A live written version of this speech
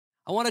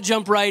I want to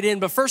jump right in,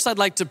 but first I'd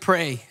like to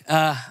pray.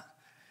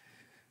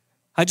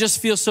 I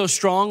just feel so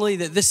strongly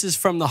that this is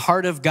from the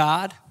heart of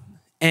God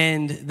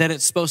and that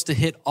it's supposed to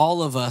hit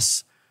all of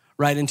us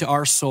right into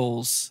our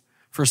souls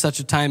for such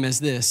a time as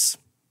this.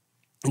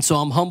 And so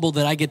I'm humbled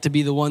that I get to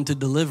be the one to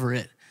deliver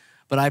it.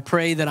 But I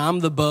pray that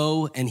I'm the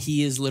bow and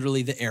he is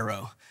literally the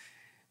arrow,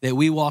 that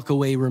we walk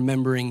away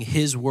remembering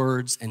his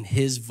words and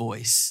his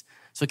voice.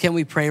 So can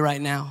we pray right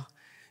now?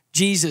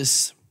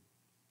 Jesus,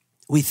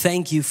 we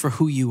thank you for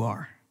who you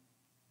are.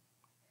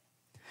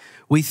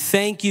 We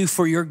thank you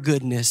for your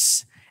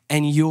goodness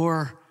and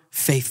your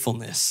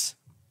faithfulness.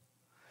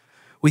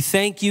 We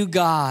thank you,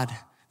 God,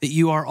 that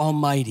you are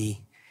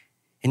almighty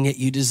and yet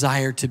you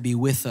desire to be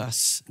with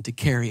us and to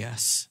carry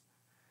us,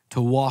 to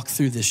walk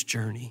through this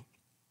journey.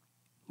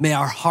 May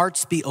our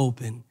hearts be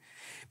open.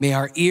 May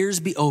our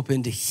ears be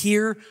open to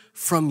hear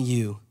from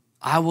you.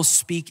 I will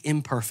speak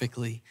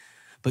imperfectly,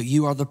 but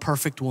you are the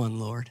perfect one,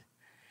 Lord.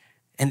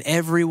 And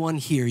everyone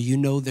here, you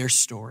know their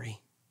story,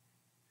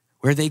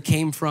 where they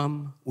came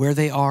from, where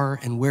they are,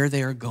 and where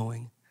they are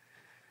going.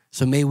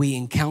 So may we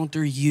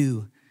encounter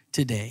you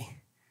today.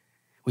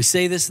 We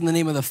say this in the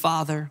name of the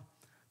Father,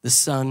 the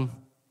Son,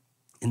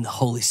 and the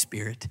Holy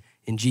Spirit.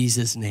 In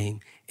Jesus'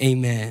 name,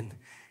 amen.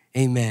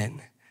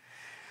 Amen.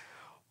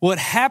 What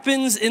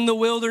happens in the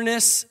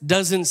wilderness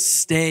doesn't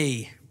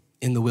stay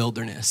in the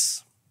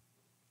wilderness.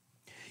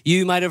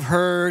 You might have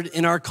heard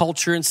in our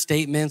culture and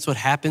statements, what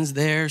happens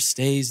there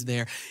stays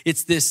there.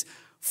 It's this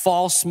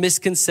false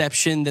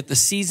misconception that the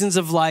seasons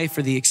of life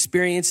or the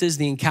experiences,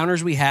 the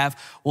encounters we have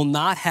will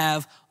not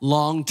have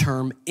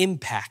long-term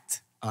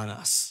impact on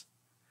us.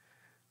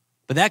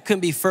 But that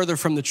couldn't be further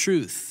from the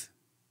truth.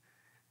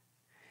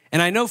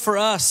 And I know for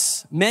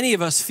us, many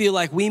of us feel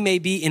like we may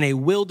be in a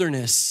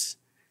wilderness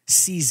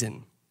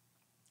season.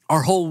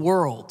 Our whole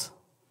world,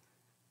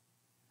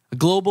 a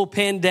global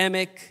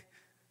pandemic,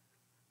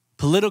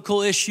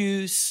 political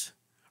issues,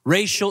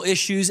 racial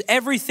issues,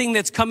 everything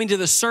that's coming to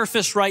the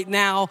surface right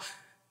now,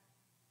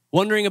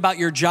 wondering about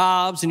your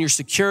jobs and your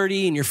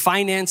security and your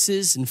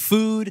finances and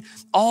food,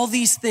 all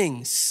these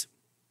things,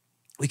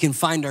 we can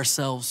find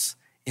ourselves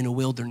in a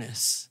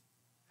wilderness.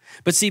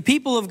 But see,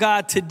 people of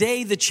God,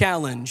 today the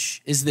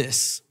challenge is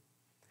this.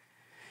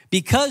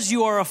 Because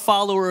you are a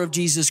follower of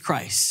Jesus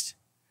Christ,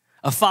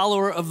 a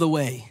follower of the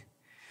way,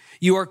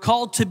 you are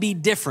called to be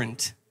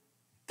different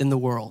than the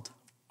world.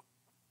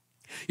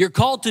 You're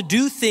called to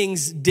do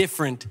things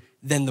different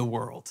than the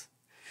world.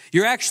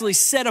 You're actually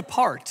set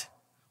apart,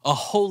 a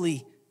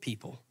holy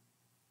people.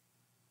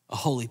 A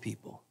holy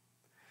people.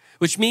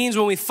 Which means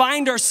when we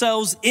find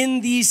ourselves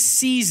in these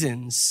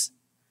seasons,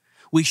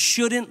 we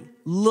shouldn't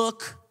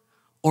look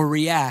or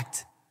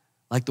react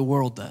like the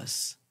world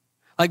does,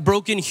 like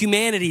broken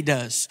humanity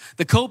does,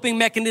 the coping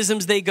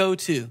mechanisms they go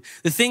to,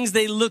 the things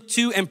they look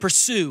to and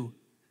pursue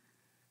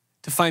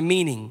to find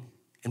meaning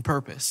and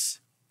purpose.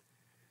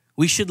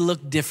 We should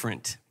look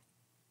different.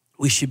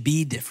 We should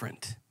be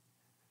different.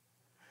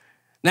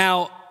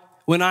 Now,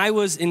 when I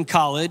was in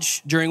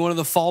college, during one of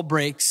the fall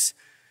breaks,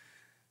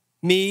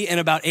 me and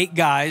about 8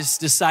 guys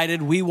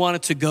decided we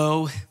wanted to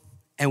go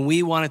and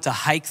we wanted to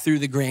hike through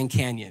the Grand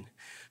Canyon.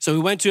 So we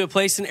went to a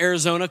place in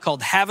Arizona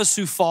called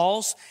Havasu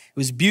Falls. It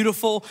was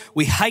beautiful.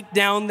 We hiked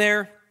down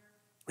there.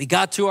 We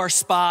got to our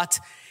spot,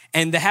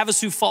 and the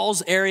Havasu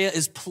Falls area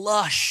is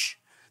plush.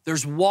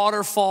 There's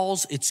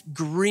waterfalls. It's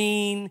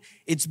green.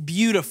 It's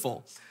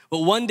beautiful. But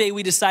one day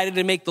we decided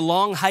to make the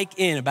long hike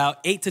in, about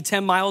 8 to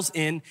 10 miles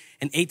in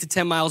and 8 to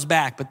 10 miles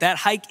back. But that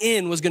hike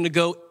in was going to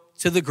go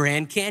to the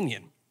Grand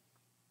Canyon.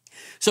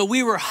 So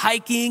we were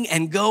hiking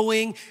and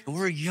going, and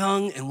we're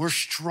young and we're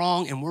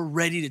strong and we're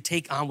ready to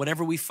take on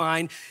whatever we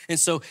find. And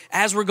so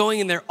as we're going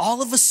in there,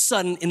 all of a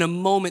sudden, in a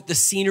moment, the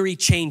scenery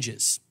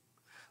changes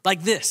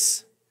like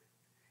this.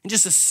 In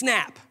just a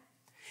snap,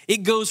 it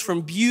goes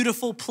from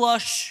beautiful,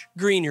 plush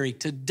greenery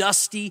to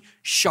dusty,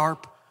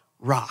 sharp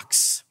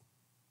rocks.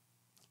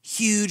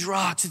 Huge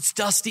rocks, it's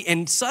dusty.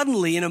 And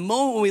suddenly, in a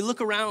moment when we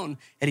look around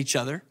at each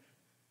other,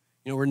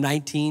 we're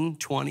 19,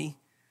 20.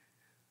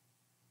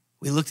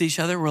 We looked at each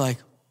other, we're like,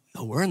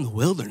 yo, we're in the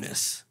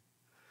wilderness.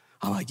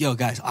 I'm like, yo,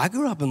 guys, I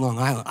grew up in Long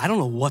Island. I don't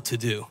know what to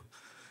do.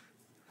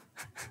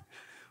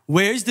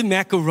 Where's the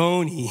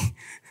macaroni?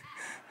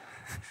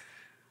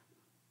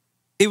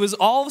 It was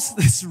all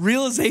this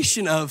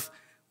realization of,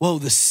 whoa,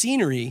 the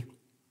scenery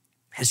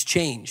has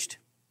changed.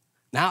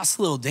 Now it's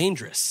a little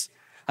dangerous.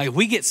 Like if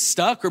we get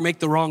stuck or make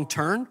the wrong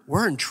turn,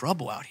 we're in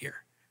trouble out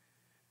here.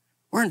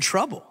 We're in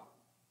trouble.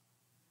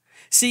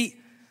 See,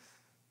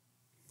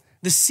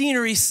 the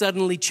scenery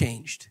suddenly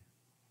changed.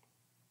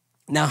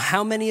 Now,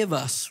 how many of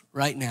us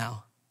right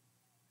now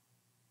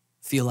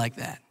feel like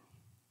that?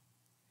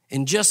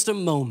 In just a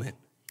moment,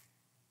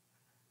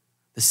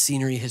 the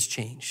scenery has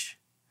changed.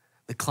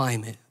 The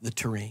climate, the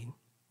terrain.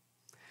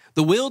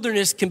 The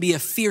wilderness can be a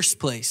fierce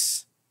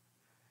place,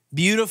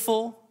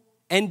 beautiful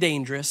and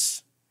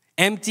dangerous,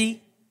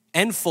 empty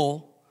and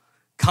full,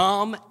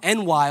 calm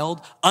and wild,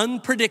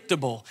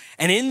 unpredictable.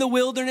 And in the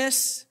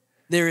wilderness,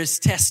 there is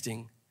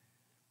testing,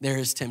 there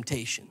is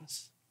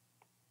temptations.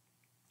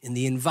 and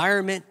the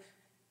environment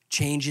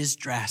changes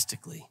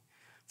drastically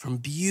from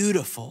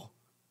beautiful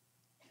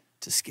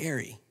to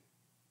scary,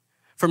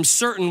 from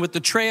certain with the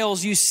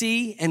trails you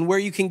see and where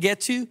you can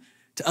get to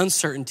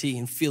uncertainty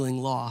and feeling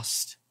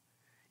lost.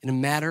 In a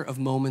matter of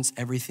moments,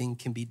 everything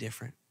can be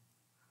different.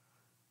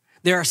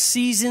 There are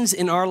seasons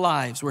in our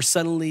lives where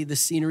suddenly the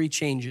scenery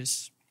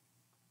changes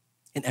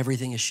and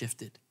everything is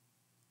shifted.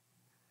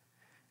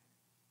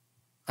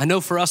 I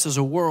know for us as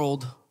a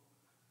world,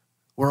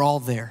 we're all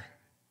there.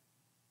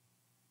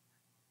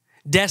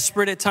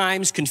 Desperate at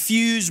times,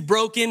 confused,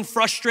 broken,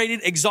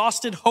 frustrated,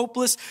 exhausted,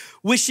 hopeless,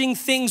 wishing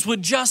things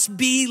would just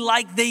be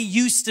like they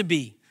used to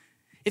be.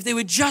 If they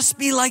would just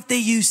be like they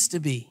used to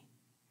be.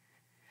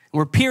 And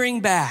we're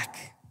peering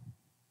back.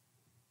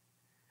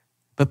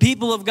 But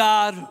people of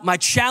God, my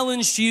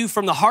challenge to you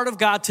from the heart of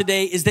God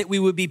today is that we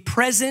would be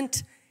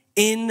present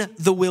in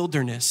the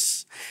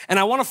wilderness. And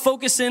I want to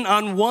focus in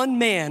on one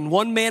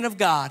man of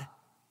God,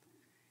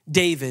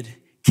 David,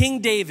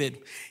 King David.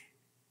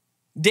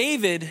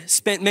 David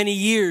spent many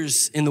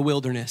years in the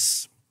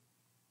wilderness.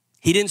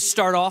 He didn't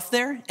start off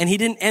there and he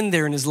didn't end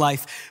there in his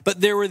life,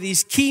 but there were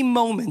these key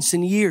moments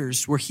and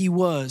years where he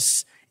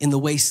was in the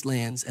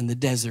wastelands and the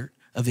desert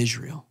of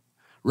Israel,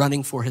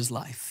 running for his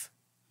life.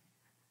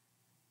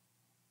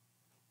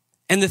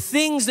 And the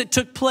things that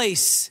took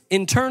place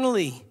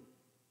internally,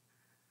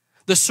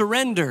 the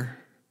surrender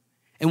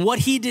and what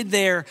he did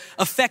there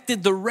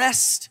affected the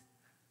rest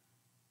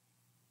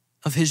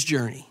of his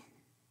journey.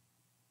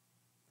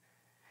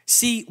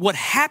 See, what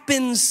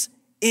happens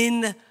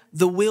in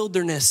the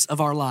wilderness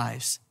of our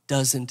lives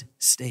doesn't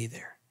stay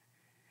there.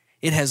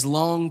 It has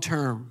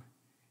long-term,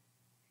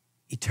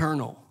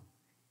 eternal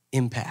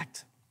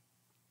impact.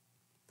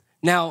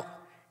 Now,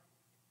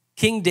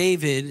 King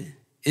David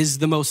is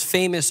the most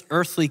famous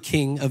earthly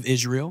king of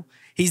Israel.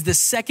 He's the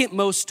second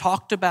most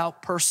talked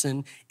about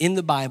person in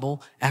the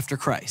Bible after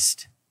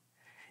Christ.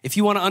 If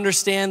you want to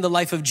understand the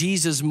life of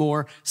Jesus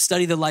more,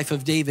 study the life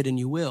of David and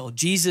you will.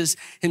 Jesus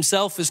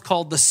himself is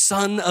called the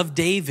Son of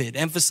David,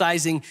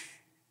 emphasizing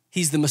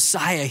he's the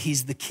Messiah,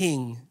 he's the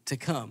King to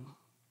come.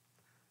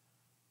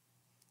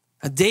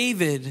 Now,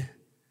 David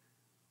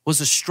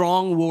was a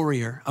strong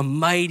warrior, a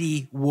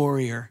mighty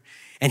warrior,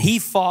 and he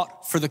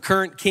fought for the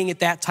current king at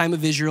that time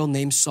of Israel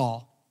named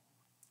Saul.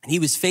 And he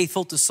was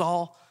faithful to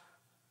Saul.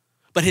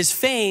 But his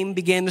fame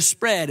began to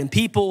spread and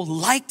people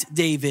liked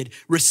David,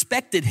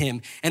 respected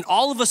him. And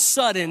all of a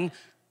sudden,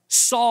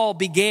 Saul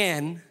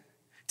began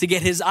to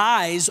get his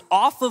eyes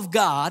off of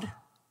God,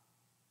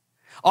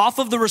 off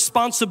of the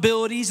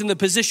responsibilities and the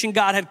position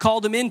God had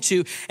called him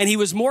into. And he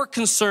was more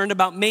concerned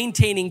about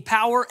maintaining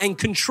power and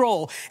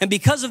control. And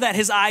because of that,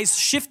 his eyes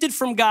shifted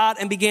from God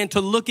and began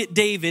to look at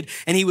David.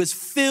 And he was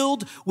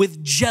filled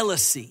with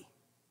jealousy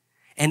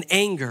and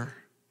anger.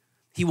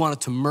 He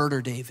wanted to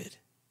murder David.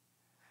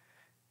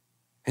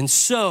 And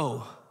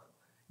so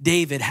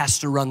David has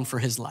to run for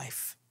his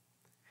life.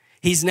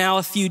 He's now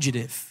a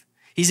fugitive.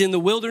 He's in the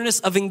wilderness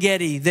of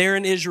En-Gedi there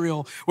in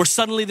Israel, where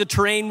suddenly the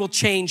terrain will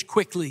change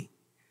quickly.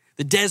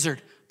 The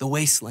desert, the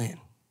wasteland.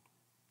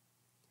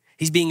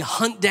 He's being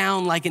hunted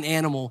down like an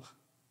animal.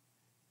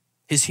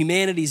 His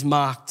humanity's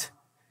mocked.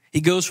 He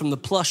goes from the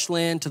plush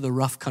land to the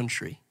rough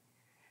country,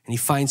 and he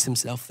finds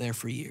himself there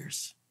for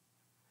years.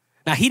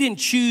 Now, he didn't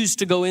choose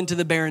to go into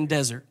the barren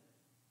desert.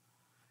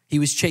 He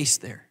was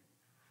chased there.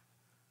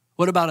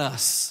 What about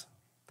us?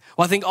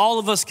 Well, I think all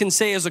of us can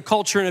say as a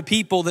culture and a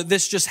people that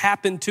this just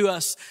happened to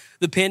us.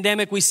 The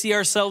pandemic we see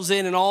ourselves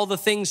in and all the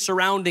things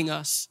surrounding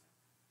us.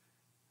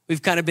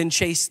 We've kind of been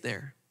chased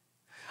there.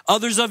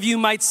 Others of you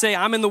might say,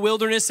 I'm in the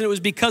wilderness and it was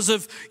because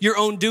of your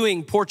own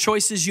doing, poor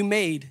choices you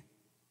made,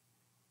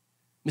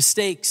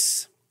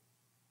 mistakes,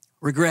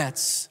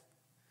 regrets.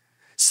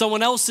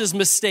 Someone else's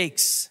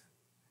mistakes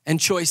and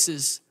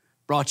choices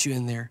brought you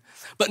in there.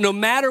 But no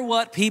matter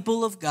what,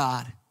 people of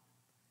God,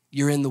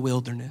 you're in the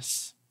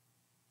wilderness.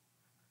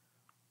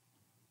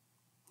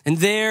 And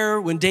there,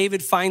 when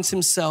David finds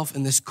himself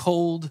in this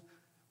cold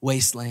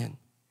wasteland,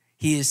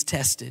 he is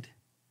tested.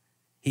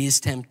 He is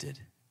tempted.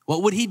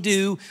 What would he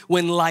do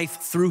when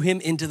life threw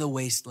him into the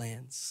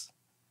wastelands?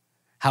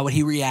 How would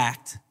he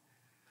react?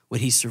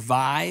 Would he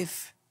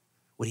survive?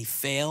 Would he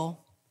fail?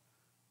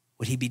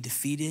 Would he be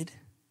defeated?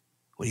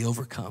 Would he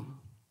overcome?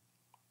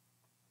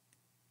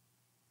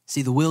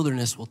 See, the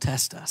wilderness will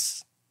test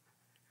us.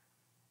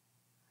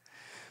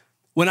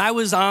 When I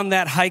was on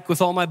that hike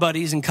with all my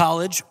buddies in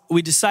college,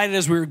 we decided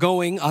as we were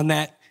going on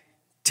that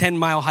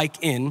 10-mile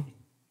hike in,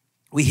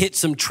 we hit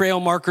some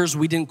trail markers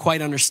we didn't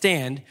quite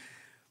understand.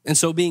 And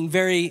so being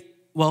very,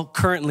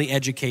 currently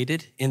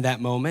educated in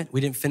that moment,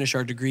 we didn't finish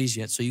our degrees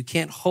yet, so you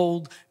can't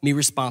hold me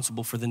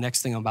responsible for the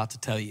next thing I'm about to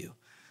tell you.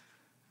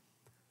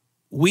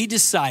 We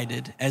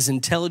decided as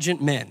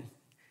intelligent men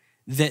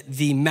that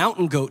the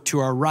mountain goat to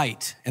our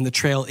right and the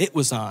trail it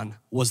was on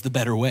was the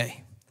better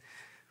way.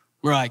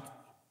 We're like,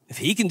 if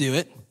he can do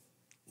it,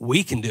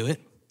 we can do it.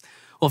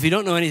 Well, if you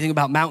don't know anything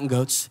about mountain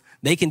goats,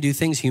 they can do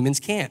things humans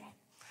can't.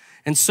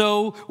 And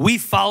so we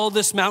follow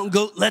this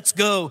mountain, let's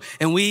go.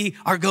 And we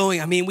are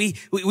going. I mean, we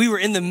were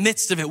in the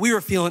midst of it. We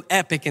were feeling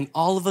epic. And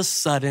all of a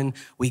sudden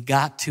we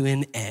got to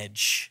an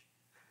edge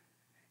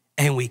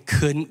and we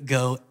couldn't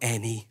go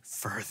any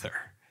further.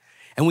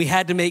 And we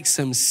had to make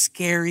some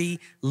scary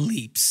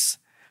leaps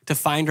to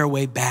find our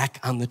way back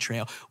on the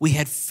trail. We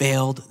had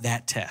failed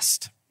that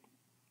test.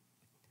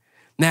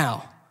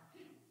 Now,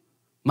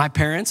 my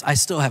parents, I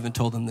still haven't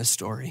told them this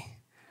story.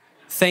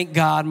 Thank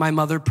God my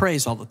mother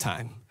prays all the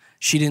time.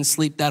 She didn't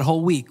sleep that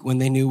whole week when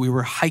they knew we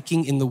were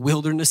hiking in the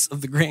wilderness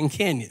of the Grand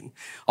Canyon.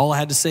 All I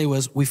had to say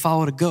was, we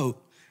followed a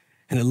goat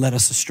and it led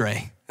us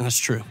astray. And that's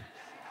true.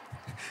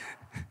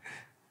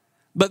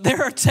 But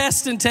there are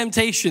tests and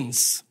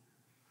temptations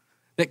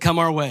that come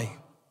our way.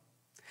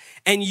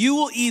 And you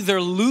will either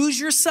lose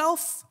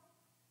yourself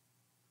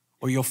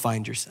or you'll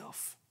find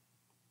yourself.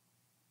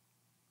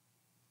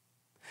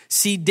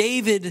 See,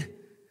 David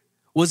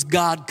was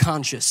God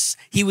conscious.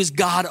 He was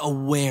God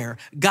aware.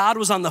 God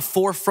was on the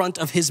forefront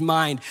of his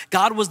mind.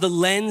 God was the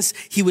lens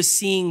he was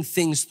seeing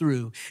things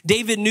through.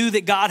 David knew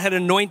that God had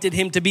anointed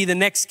him to be the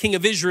next king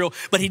of Israel,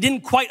 but he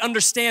didn't quite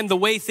understand the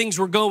way things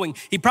were going.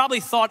 He probably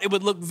thought it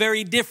would look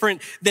very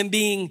different than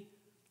being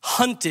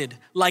hunted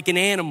like an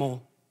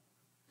animal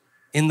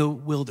in the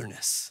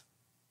wilderness.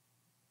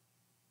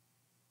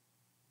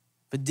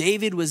 But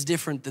David was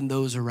different than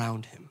those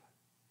around him.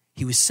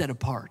 He was set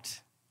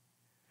apart.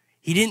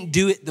 He didn't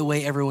do it the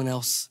way everyone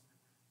else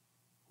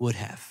would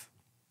have.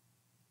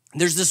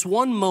 There's this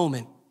one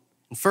moment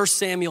in 1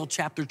 Samuel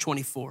chapter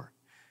 24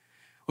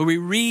 where we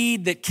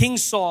read that King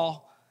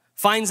Saul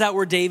finds out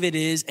where David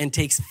is and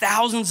takes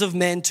thousands of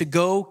men to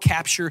go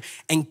capture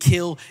and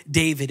kill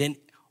David. And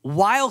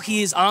while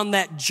he is on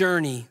that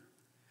journey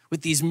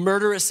with these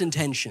murderous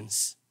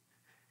intentions,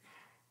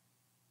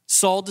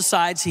 Saul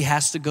decides he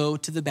has to go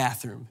to the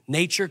bathroom.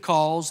 Nature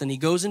calls and he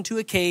goes into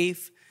a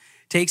cave,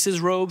 takes his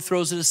robe,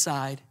 throws it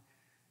aside.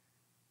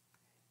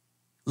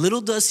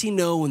 Little does he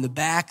know, in the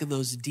back of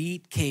those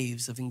deep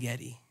caves of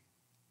En-Gedi,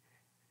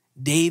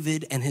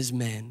 David and his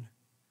men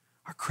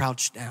are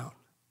crouched down.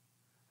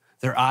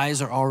 Their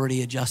eyes are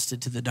already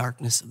adjusted to the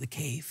darkness of the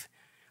cave.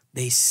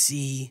 They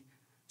see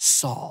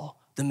Saul,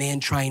 the man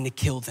trying to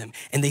kill them.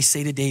 And they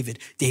say to David,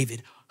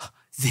 David,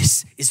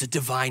 this is a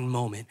divine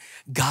moment.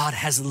 God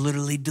has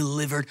literally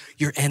delivered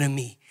your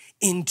enemy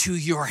into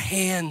your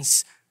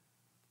hands.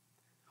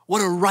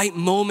 What a right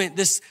moment.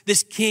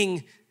 This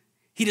king,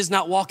 he does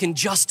not walk in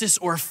justice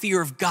or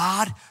fear of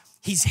God.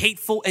 He's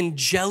hateful and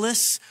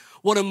jealous.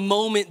 What a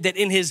moment that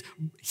in his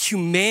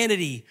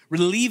humanity,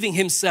 relieving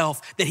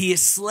himself, that he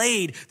is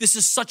slayed. This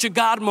is such a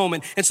God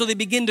moment. And so they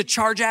begin to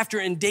charge after,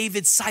 and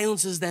David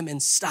silences them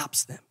and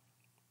stops them.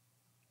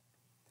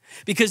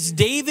 Because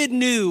David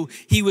knew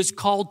he was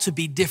called to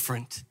be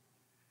different,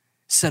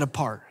 set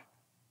apart.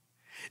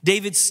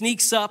 David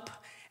sneaks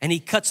up and he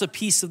cuts a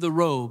piece of the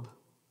robe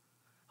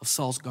of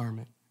Saul's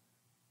garment.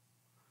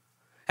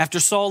 After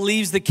Saul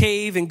leaves the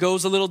cave and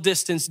goes a little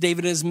distance,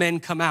 David and his men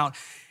come out.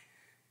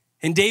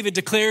 And David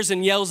declares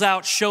and yells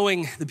out,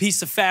 showing the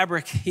piece of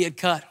fabric he had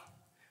cut.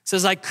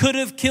 Says, I could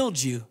have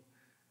killed you,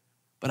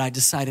 but I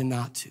decided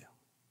not to.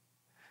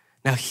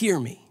 Now hear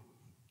me.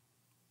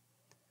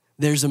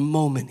 There's a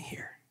moment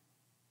here.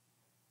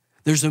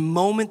 There's a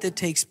moment that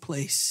takes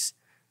place.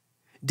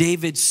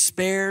 David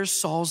spares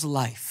Saul's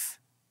life.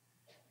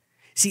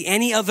 See,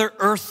 any other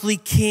earthly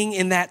king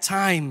in that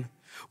time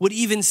would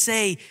even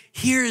say,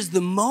 here is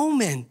the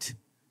moment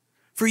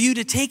for you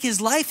to take his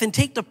life and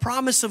take the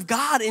promise of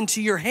God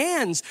into your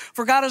hands.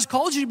 For God has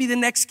called you to be the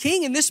next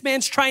king, and this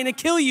man's trying to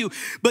kill you.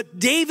 But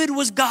David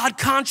was God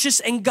conscious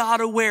and God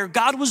aware.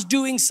 God was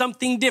doing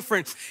something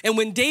different. And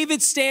when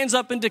David stands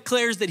up and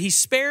declares that he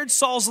spared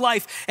Saul's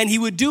life and he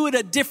would do it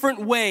a different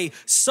way,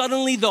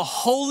 suddenly the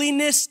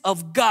holiness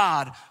of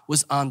God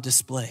was on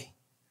display.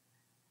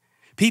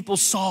 People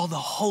saw the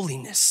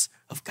holiness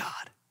of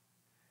God.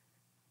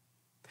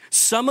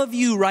 Some of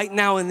you right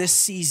now in this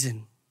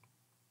season,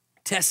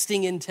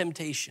 testing and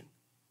temptation,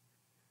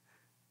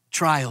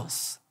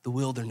 trials, the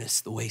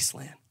wilderness, the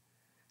wasteland.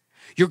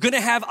 You're going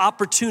to have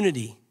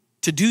opportunity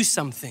to do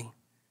something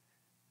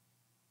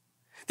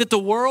that the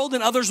world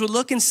and others would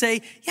look and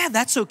say, yeah,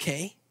 that's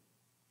okay.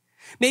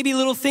 Maybe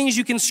little things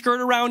you can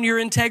skirt around your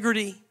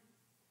integrity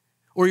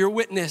or your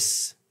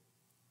witness,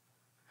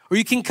 or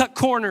you can cut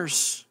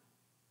corners.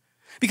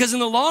 Because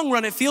in the long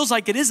run, it feels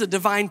like it is a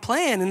divine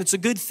plan and it's a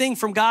good thing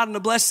from God and a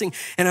blessing.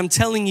 And I'm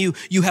telling you,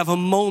 you have a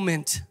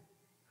moment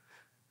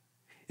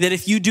that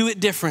if you do it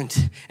different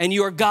and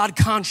you are God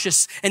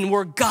conscious and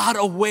we're God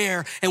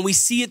aware and we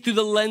see it through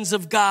the lens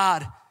of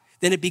God,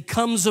 then it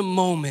becomes a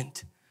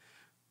moment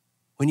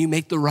when you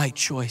make the right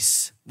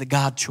choice, the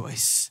God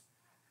choice.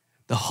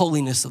 The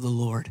holiness of the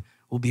Lord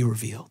will be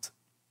revealed.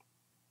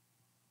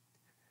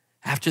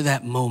 After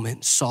that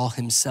moment, Saul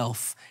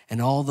himself and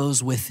all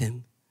those with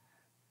him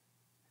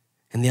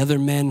and the other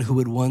men who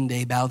would one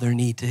day bow their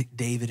knee to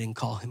David and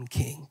call him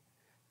king,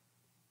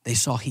 they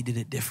saw he did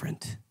it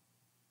different.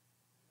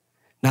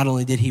 Not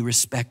only did he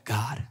respect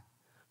God,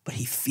 but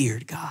he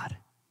feared God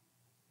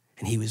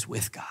and he was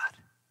with God.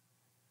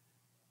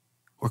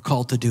 We're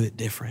called to do it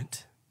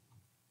different.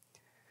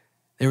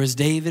 There was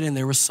David and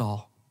there was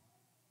Saul.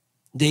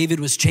 David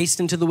was chased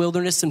into the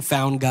wilderness and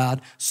found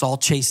God. Saul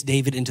chased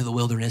David into the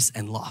wilderness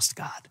and lost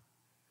God,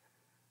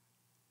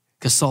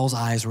 because Saul's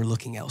eyes were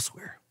looking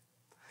elsewhere.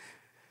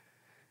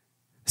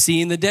 See,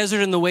 in the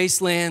desert and the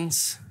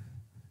wastelands,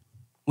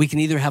 we can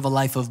either have a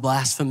life of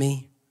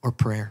blasphemy or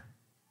prayer.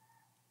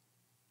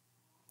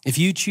 If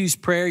you choose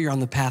prayer, you're on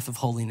the path of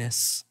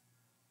holiness.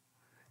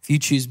 If you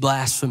choose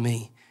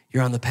blasphemy,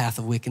 you're on the path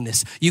of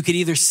wickedness. You could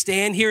either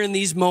stand here in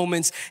these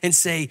moments and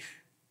say,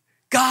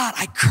 God,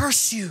 I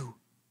curse you.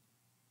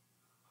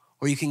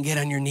 Or you can get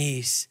on your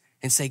knees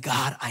and say,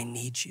 God, I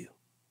need you.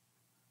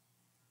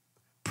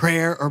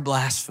 Prayer or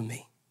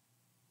blasphemy.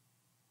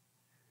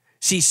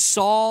 See,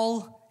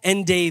 Saul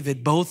and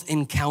David both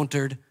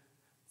encountered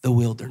the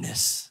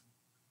wilderness,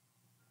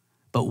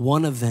 but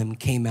one of them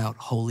came out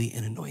holy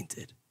and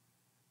anointed.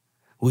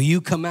 Will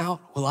you come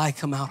out? Will I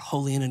come out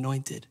holy and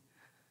anointed?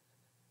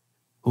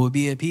 Will we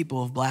be a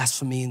people of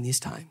blasphemy in these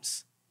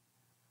times,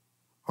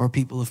 or a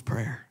people of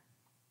prayer?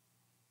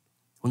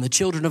 When the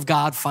children of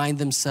God find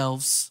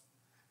themselves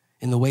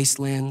in the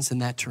wastelands and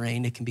that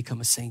terrain, it can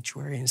become a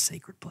sanctuary and a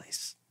sacred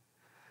place,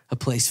 a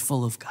place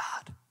full of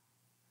God,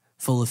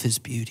 full of his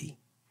beauty,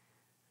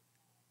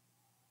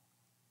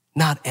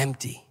 not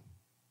empty,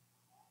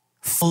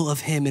 full of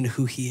him and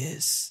who he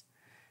is.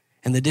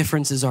 And the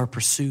difference is our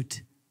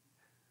pursuit.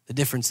 The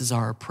difference is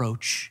our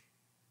approach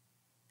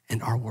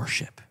and our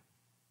worship.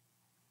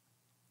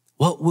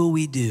 What will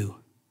we do?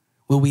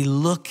 Will we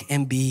look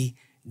and be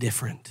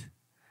different?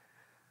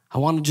 I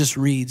want to just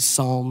read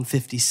Psalm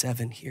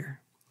 57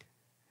 here.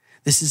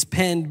 This is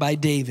penned by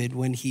David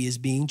when he is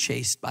being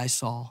chased by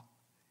Saul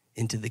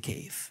into the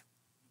cave.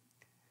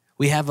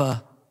 We have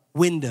a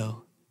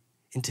window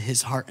into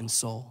his heart and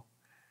soul.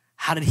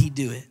 How did he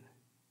do it?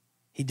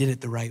 He did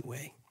it the right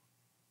way.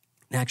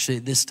 And actually,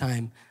 at this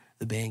time,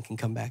 the band can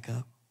come back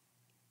up.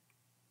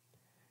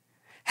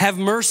 Have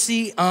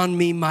mercy on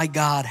me, my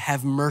God,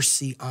 have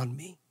mercy on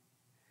me.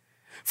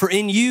 For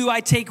in you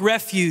I take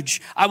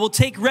refuge. I will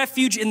take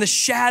refuge in the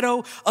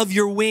shadow of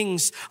your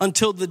wings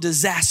until the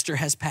disaster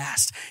has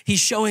passed. He's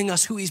showing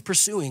us who he's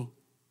pursuing.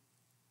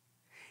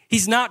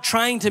 He's not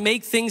trying to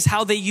make things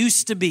how they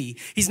used to be.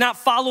 He's not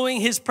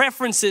following his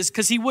preferences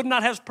because he would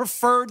not have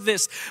preferred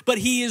this, but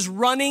he is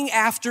running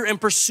after and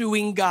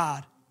pursuing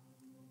God.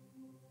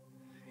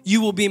 You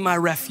will be my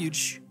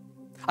refuge.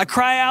 I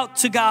cry out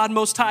to God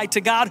Most High,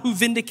 to God who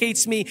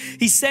vindicates me.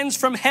 He sends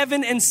from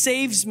heaven and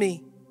saves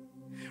me,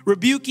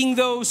 rebuking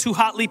those who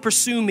hotly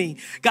pursue me.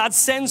 God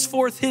sends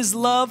forth his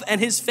love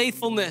and his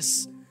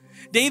faithfulness.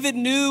 David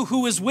knew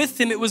who was with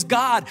him. It was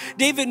God.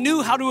 David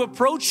knew how to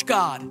approach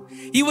God.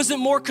 He wasn't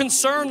more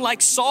concerned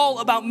like Saul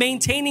about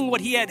maintaining what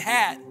he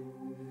had,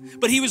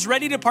 but he was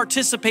ready to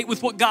participate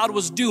with what God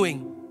was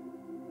doing.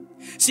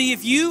 See,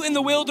 if you in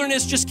the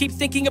wilderness just keep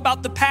thinking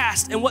about the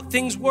past and what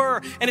things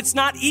were, and it's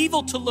not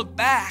evil to look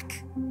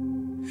back,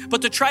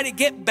 but to try to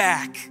get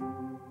back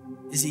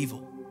is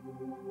evil.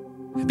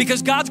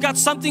 Because God's got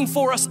something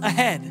for us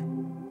ahead.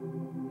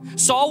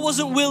 Saul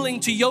wasn't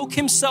willing to yoke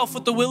himself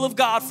with the will of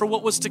God for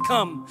what was to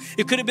come.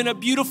 It could have been a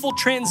beautiful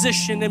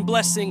transition and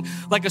blessing,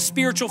 like a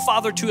spiritual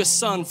father to a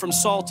son from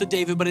Saul to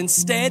David, but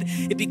instead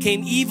it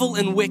became evil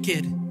and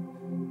wicked.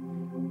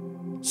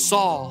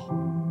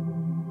 Saul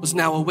was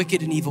now a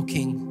wicked and evil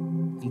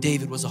king, and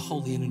David was a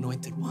holy and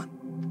anointed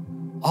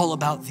one. All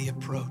about the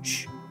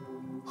approach.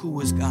 Who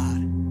was God,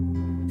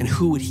 and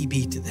who would he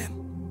be to them?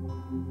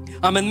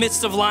 I'm in the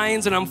midst of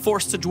lions, and I'm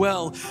forced to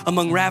dwell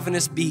among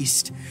ravenous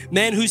beasts,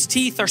 men whose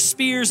teeth are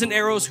spears and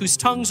arrows, whose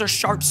tongues are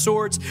sharp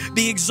swords.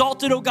 Be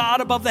exalted, O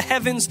God, above the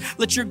heavens.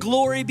 Let your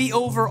glory be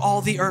over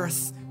all the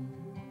earth.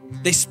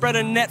 They spread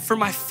a net for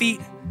my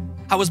feet.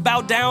 I was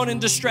bowed down in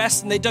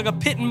distress, and they dug a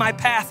pit in my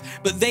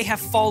path, but they have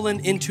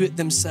fallen into it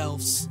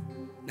themselves.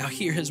 Now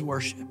hear his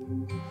worship.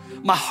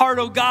 My heart,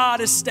 O God,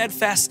 is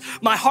steadfast.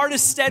 My heart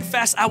is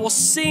steadfast. I will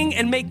sing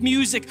and make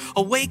music.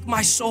 Awake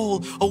my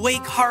soul.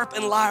 Awake harp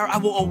and lyre. I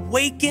will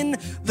awaken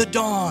the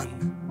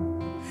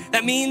dawn.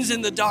 That means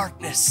in the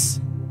darkness,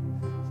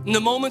 in the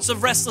moments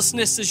of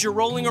restlessness as you're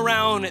rolling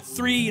around at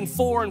 3 and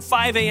 4 and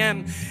 5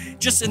 a.m.,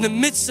 just in the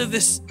midst of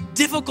this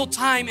difficult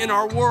time in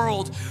our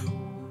world,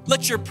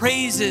 let your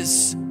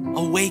praises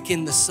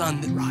awaken the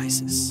sun that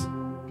rises.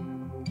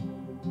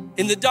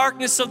 In the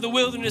darkness of the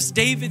wilderness,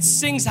 David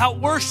sings out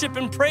worship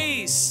and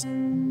praise.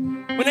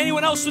 When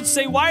anyone else would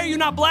say, why are you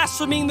not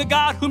blaspheming the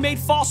God who made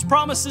false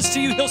promises to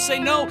you? He'll say,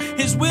 no,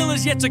 his will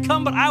is yet to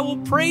come, but I will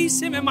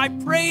praise him, and my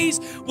praise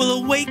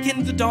will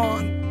awaken the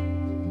dawn.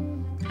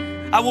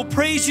 I will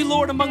praise you,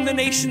 Lord, among the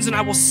nations, and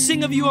I will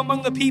sing of you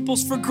among the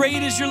peoples, for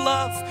great is your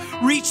love,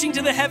 reaching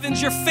to the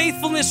heavens. Your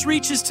faithfulness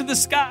reaches to the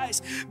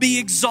skies. Be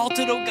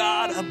exalted, O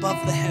God,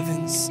 above the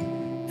heavens,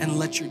 and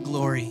let your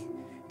glory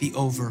be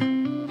over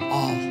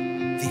all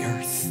the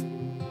earth.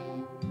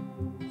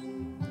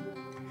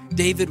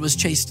 David was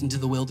chased into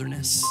the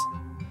wilderness,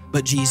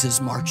 but Jesus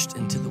marched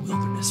into the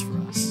wilderness for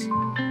us.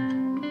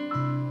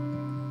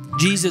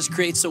 Jesus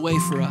creates a way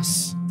for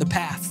us, the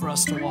path for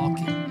us to walk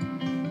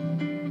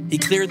in. He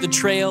cleared the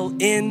trail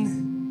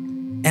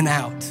in and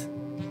out.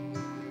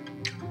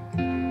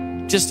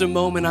 Just a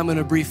moment, I'm going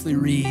to briefly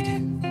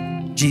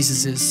read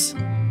Jesus'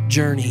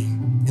 journey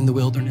in the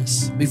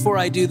wilderness. Before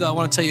I do, though, I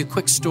want to tell you a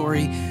quick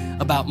story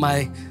about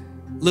my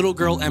little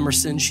girl,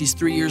 Emerson. She's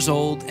 3 years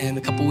old, and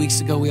a couple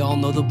weeks ago, we all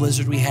know the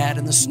blizzard we had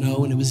in the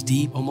snow, and it was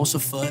deep, almost a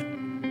foot.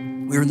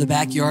 We were in the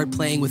backyard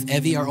playing with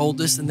Evie, our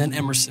oldest, and then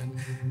Emerson.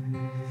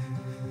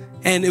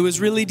 And it was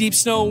really deep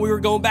snow, and we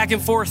were going back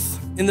and forth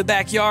in the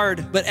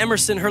backyard, but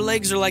Emerson, her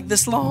legs are like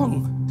this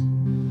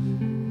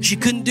long. She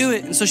couldn't do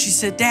it, and so she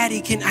said,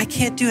 Daddy, I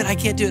can't do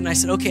it. And I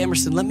said, okay,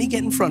 Emerson, let me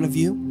get in front of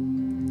you,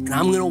 and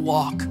I'm gonna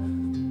walk.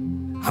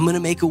 I'm gonna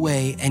make a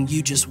way, and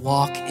you just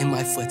walk in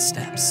my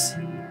footsteps.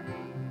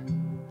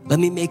 Let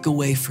me make a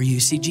way for you.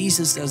 See,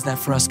 Jesus does that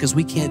for us because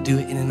we can't do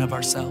it in and of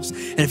ourselves.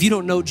 And if you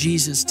don't know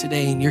Jesus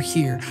today and you're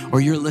here or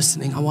you're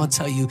listening, I want to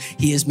tell you,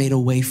 he has made a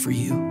way for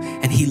you,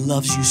 and he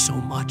loves you so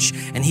much,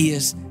 and he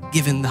has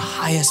given the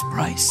highest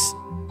price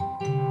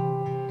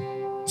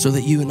so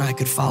that you and I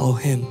could follow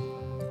him.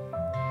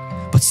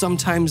 But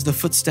sometimes the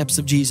footsteps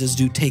of Jesus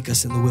do take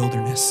us in the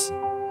wilderness,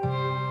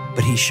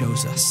 but he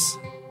shows us.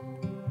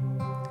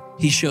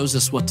 He shows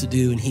us what to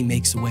do, and he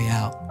makes a way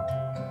out.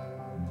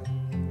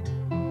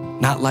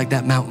 Not like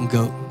that mountain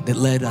goat that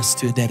led us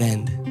to a dead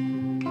end.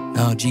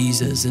 No,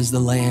 Jesus is the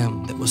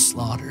lamb that was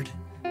slaughtered,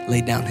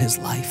 laid down his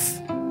life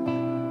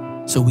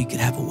so we could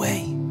have a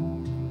way.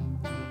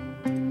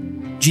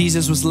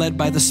 Jesus was led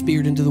by the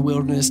Spirit into the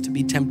wilderness to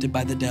be tempted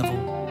by the devil.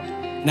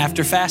 And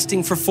after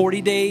fasting for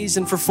 40 days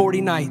and for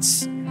 40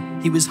 nights,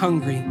 he was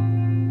hungry.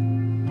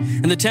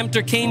 And the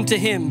tempter came to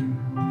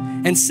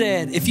him and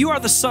said, if you are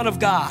the Son of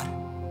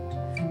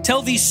God,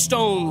 tell these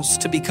stones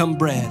to become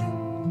bread.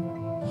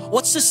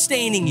 What's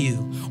sustaining you?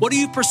 What are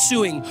you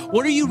pursuing?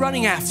 What are you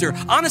running after?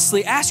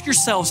 Honestly, ask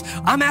yourselves.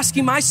 I'm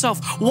asking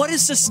myself, what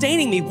is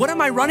sustaining me? What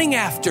am I running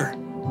after?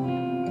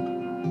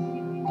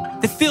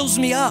 That fills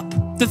me up.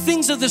 The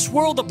things of this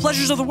world, the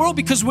pleasures of the world,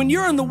 because when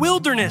you're in the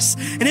wilderness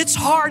and it's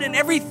hard and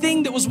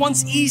everything that was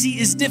once easy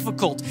is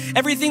difficult,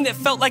 everything that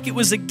felt like it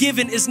was a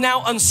given is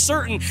now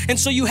uncertain. And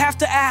so you have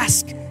to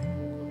ask,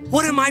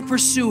 what am I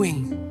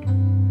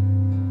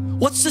pursuing?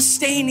 What's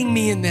sustaining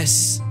me in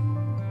this?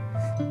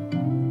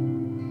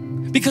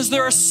 Because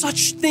there are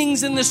such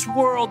things in this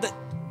world that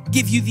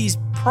give you these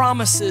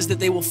promises that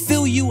they will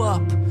fill you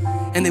up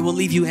and they will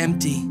leave you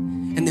empty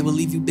and they will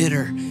leave you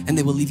bitter and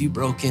they will leave you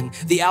broken.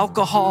 The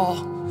alcohol,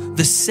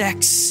 the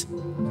sex,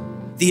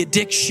 the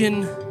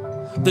addiction,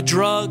 the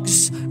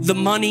drugs, the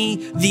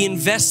money, the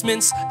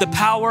investments, the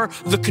power,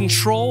 the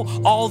control,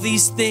 all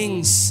these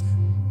things,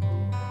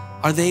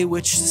 are they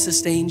which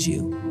sustains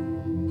you?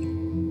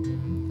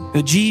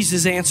 Now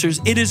Jesus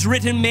answers, it is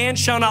written, man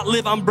shall not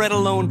live on bread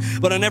alone,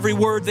 but on every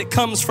word that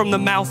comes from the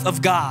mouth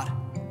of God.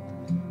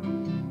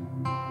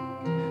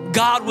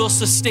 God will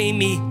sustain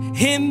me,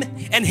 him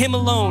and him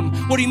alone.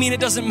 What do you mean it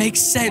doesn't make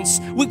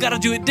sense? We've got to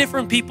do it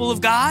different, people of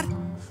God.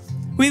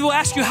 We will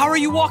ask you, how are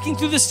you walking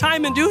through this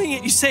time and doing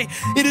it? You say,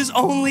 it is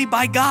only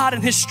by God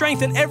and his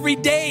strength. And every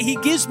day he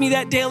gives me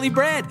that daily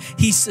bread.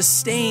 He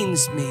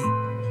sustains me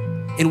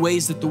in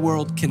ways that the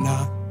world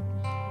cannot.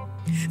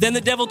 Then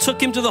the devil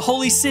took him to the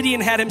holy city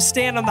and had him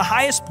stand on the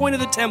highest point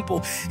of the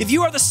temple. If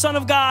you are the Son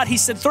of God, he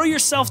said, throw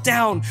yourself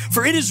down,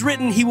 for it is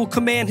written, he will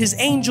command his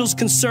angels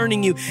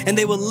concerning you, and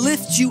they will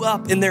lift you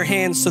up in their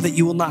hands so that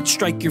you will not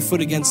strike your foot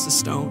against a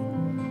stone.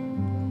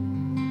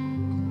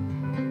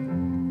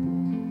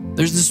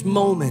 There's this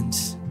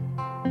moment,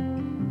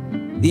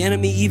 the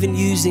enemy even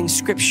using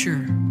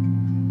scripture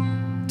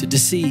to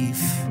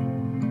deceive.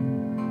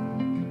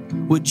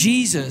 Would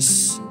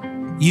Jesus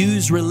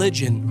use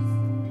religion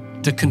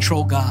to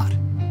control God?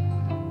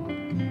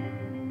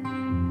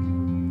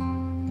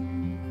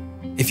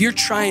 If you're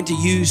trying to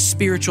use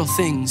spiritual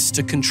things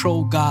to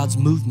control God's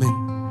movement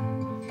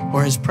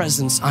or his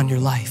presence on your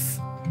life,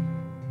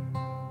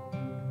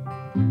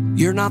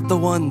 you're not the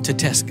one to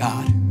test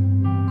God.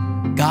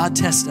 God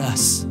tests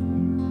us.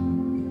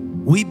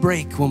 We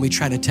break when we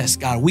try to test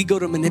God. We go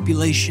to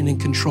manipulation and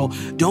control.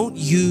 Don't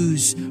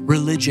use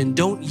religion.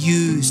 Don't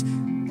use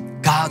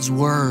God's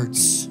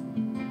words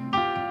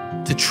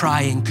to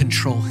try and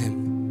control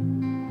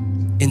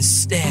him.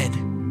 Instead,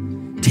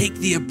 take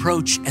the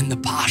approach and the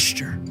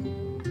posture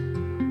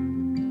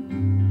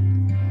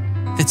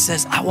that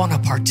says, I want to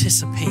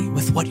participate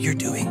with what you're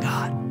doing,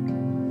 God.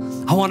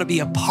 I want to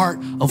be a part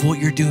of what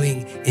you're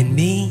doing in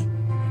me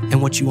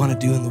and what you want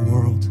to do in the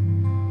world.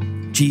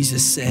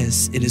 Jesus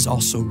says, it is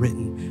also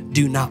written,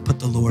 do not put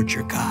the Lord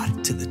your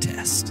God to the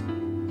test.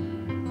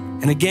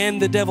 And again,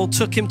 the devil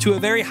took him to a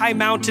very high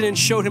mountain and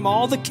showed him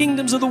all the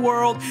kingdoms of the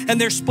world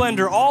and their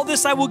splendor. All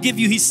this I will give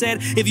you, he said,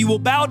 if you will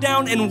bow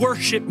down and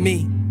worship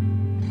me.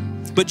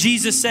 But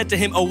Jesus said to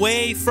him,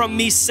 away from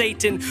me,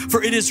 Satan,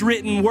 for it is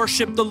written,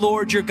 worship the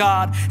Lord your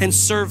God and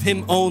serve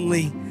him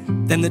only.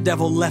 Then the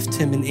devil left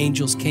him and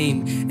angels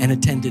came and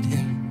attended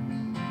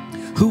him.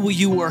 Who will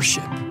you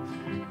worship?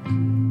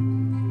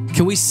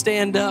 Can we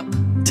stand up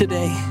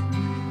today?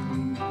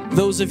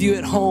 Those of you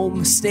at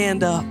home,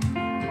 stand up.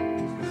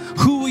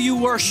 Who will you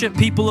worship,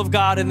 people of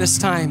God, in this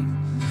time?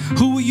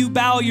 Who will you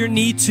bow your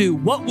knee to?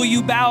 What will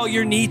you bow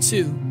your knee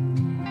to?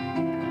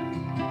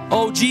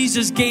 Oh,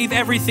 Jesus gave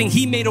everything.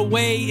 He made a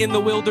way in the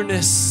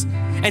wilderness,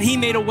 and he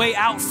made a way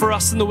out for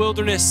us in the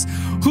wilderness.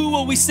 Who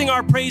will we sing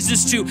our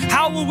praises to?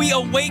 How will we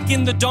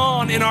awaken the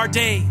dawn in our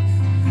day?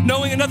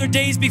 Knowing another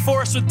day is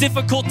before us with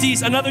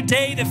difficulties, another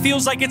day that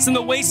feels like it's in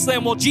the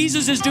wasteland. Well,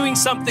 Jesus is doing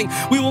something.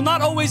 We will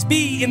not always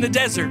be in the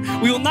desert.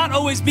 We will not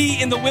always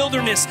be in the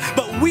wilderness,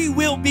 but we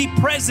will be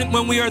present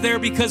when we are there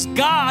because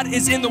God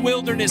is in the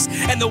wilderness,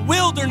 and the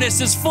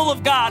wilderness is full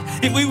of God.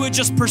 If we would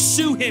just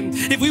pursue him,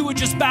 if we would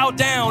just bow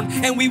down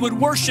and we would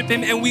worship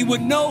him, and we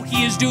would know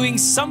he is doing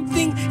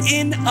something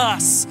in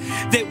us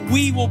that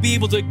we will be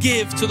able to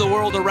give to the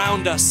world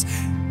around us.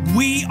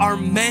 We are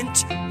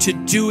meant to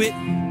do it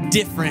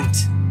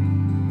different.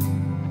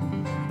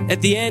 At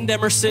the end,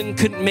 Emerson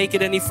couldn't make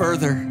it any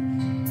further,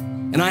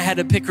 and I had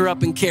to pick her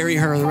up and carry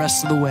her the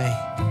rest of the way.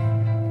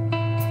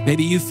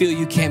 Maybe you feel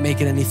you can't make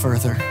it any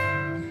further.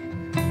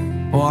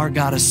 Well, our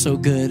God is so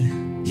good.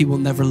 He will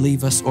never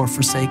leave us or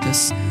forsake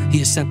us. He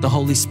has sent the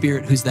Holy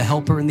Spirit, who's the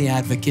helper and the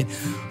advocate,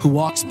 who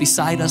walks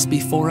beside us,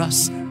 before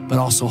us, but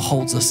also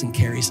holds us and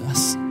carries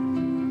us.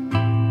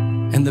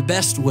 And the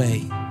best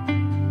way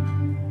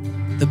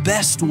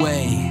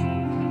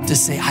to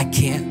say, I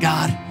can't,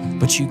 God,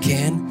 but you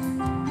can,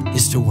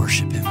 is to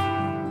worship him.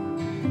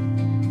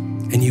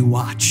 And you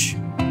watch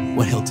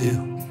what he'll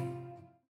do.